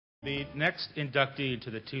The next inductee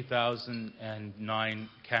to the 2009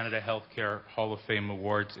 Canada Healthcare Hall of Fame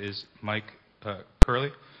Awards is Mike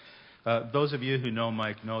Kirkley. Those of you who know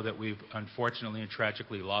Mike know that we've unfortunately and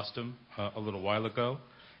tragically lost him a little while ago,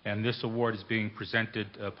 and this award is being presented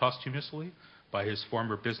posthumously by his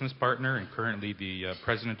former business partner and currently the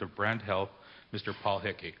president of Brand Health, Mr. Paul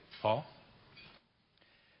Hickey. Paul?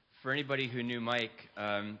 For anybody who knew Mike,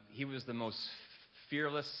 he was the most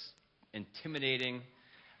fearless, intimidating,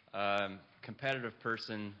 competitive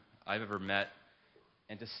person I've ever met.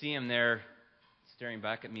 And to see him there staring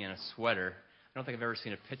back at me in a sweater, I don't think I've ever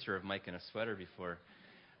seen a picture of Mike in a sweater before.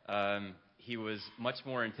 He was much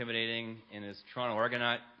more intimidating in his Toronto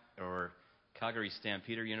Argonaut or Calgary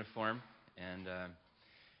Stampeder uniform, and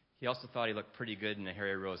he also thought he looked pretty good in a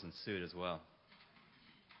Harry Rosen suit as well.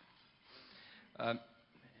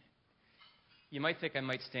 You might think I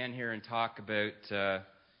might stand here and talk about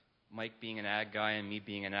Mike being an ag guy and me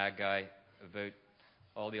being an ag guy, about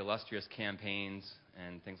all the illustrious campaigns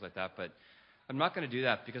and things like that, but I'm not going to do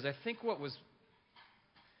that, because I think what was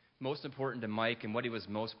most important to Mike and what he was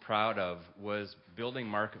most proud of was building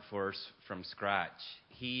Market Force from scratch.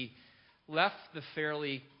 He left the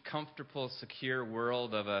fairly comfortable, secure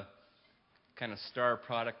world of a kind of star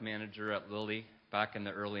product manager at Lilly back in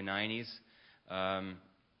the early 90s.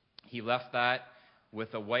 He left that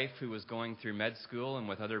with a wife who was going through med school and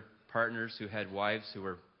with other partners who had wives who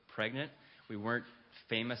were pregnant. We weren't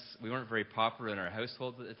famous, we weren't very popular in our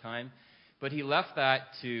households at the time, but he left that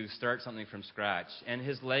to start something from scratch. And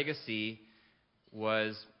his legacy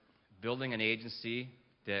was building an agency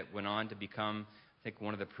that went on to become, I think,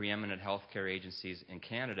 one of the preeminent healthcare agencies in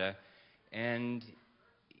Canada. And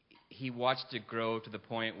he watched it grow to the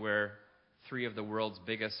point where 3 of the world's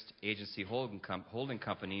biggest agency holding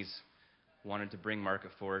companies wanted to bring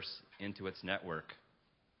Market Force into its network.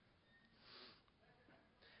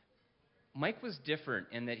 Mike was different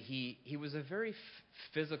in that he was a very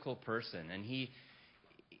physical person, and he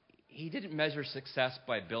didn't measure success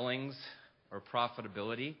by billings or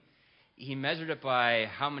profitability. He measured it by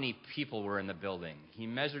how many people were in the building. He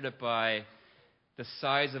measured it by the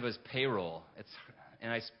size of his payroll.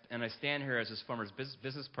 And I stand here as his former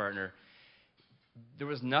business partner. There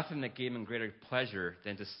was nothing that gave him greater pleasure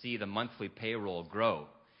than to see the monthly payroll grow.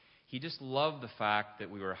 He just loved the fact that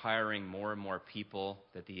we were hiring more and more people,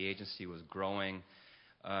 that the agency was growing.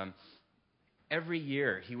 Every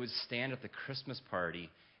year, he would stand at the Christmas party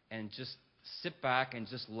and just sit back and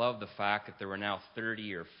just love the fact that there were now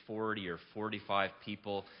 30 or 40 or 45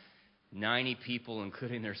 people, 90 people,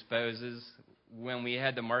 including their spouses. When we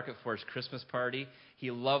had the Market Force Christmas party,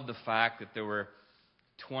 he loved the fact that there were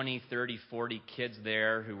 20, 30, 40 kids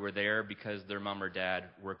there who were there because their mom or dad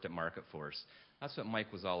worked at Market Force. That's what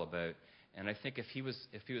Mike was all about. And I think if he was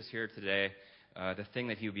here today, the thing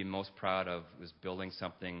that he would be most proud of was building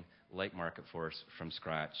something like Market Force from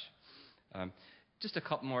scratch. Just a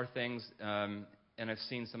couple more things, and I've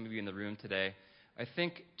seen some of you in the room today. I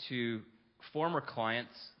think to former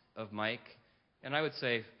clients of Mike, and I would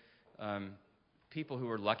say people who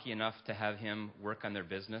were lucky enough to have him work on their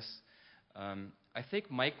business, I think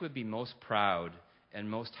Mike would be most proud and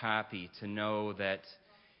most happy to know that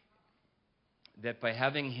by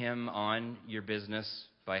having him on your business,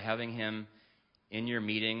 by having him in your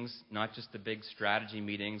meetings, not just the big strategy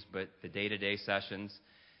meetings, but the day-to-day sessions,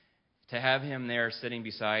 to have him there sitting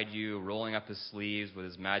beside you, rolling up his sleeves with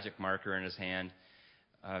his magic marker in his hand,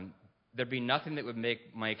 there'd be nothing that would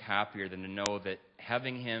make Mike happier than to know that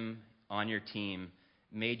having him on your team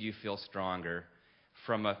made you feel stronger.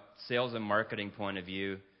 From a sales and marketing point of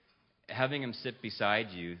view, having him sit beside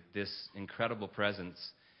you, this incredible presence,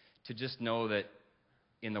 to just know that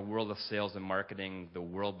in the world of sales and marketing, the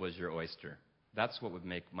world was your oyster. That's what would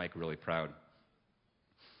make Mike really proud.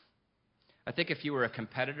 I think if you were a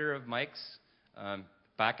competitor of Mike's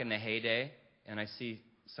back in the heyday, and I see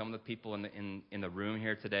some of the people in the room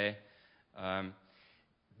here today,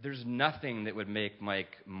 there's nothing that would make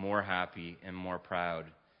Mike more happy and more proud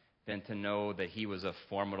than to know that he was a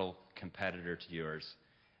formidable competitor to yours,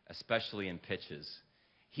 especially in pitches.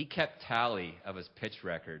 He kept tally of his pitch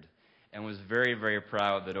record and was very, very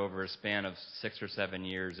proud that over a span of 6 or 7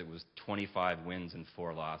 years, it was 25 wins and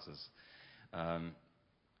 4 losses.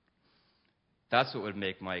 That's what would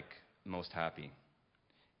make Mike most happy.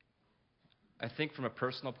 I think from a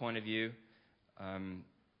personal point of view,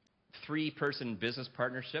 3-person business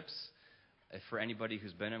partnerships, for anybody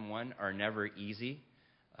who's been in one, are never easy,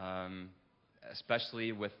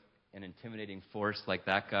 especially with an intimidating force like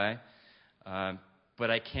that guy. But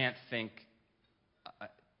I can't think,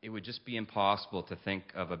 it would just be impossible to think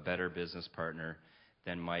of a better business partner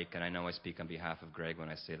than Mike, and I know I speak on behalf of Greg when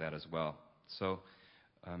I say that as well. So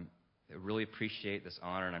I really appreciate this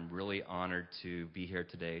honor, and I'm really honored to be here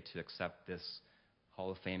today to accept this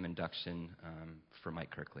Hall of Fame induction for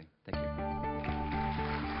Mike Kirkley. Thank you.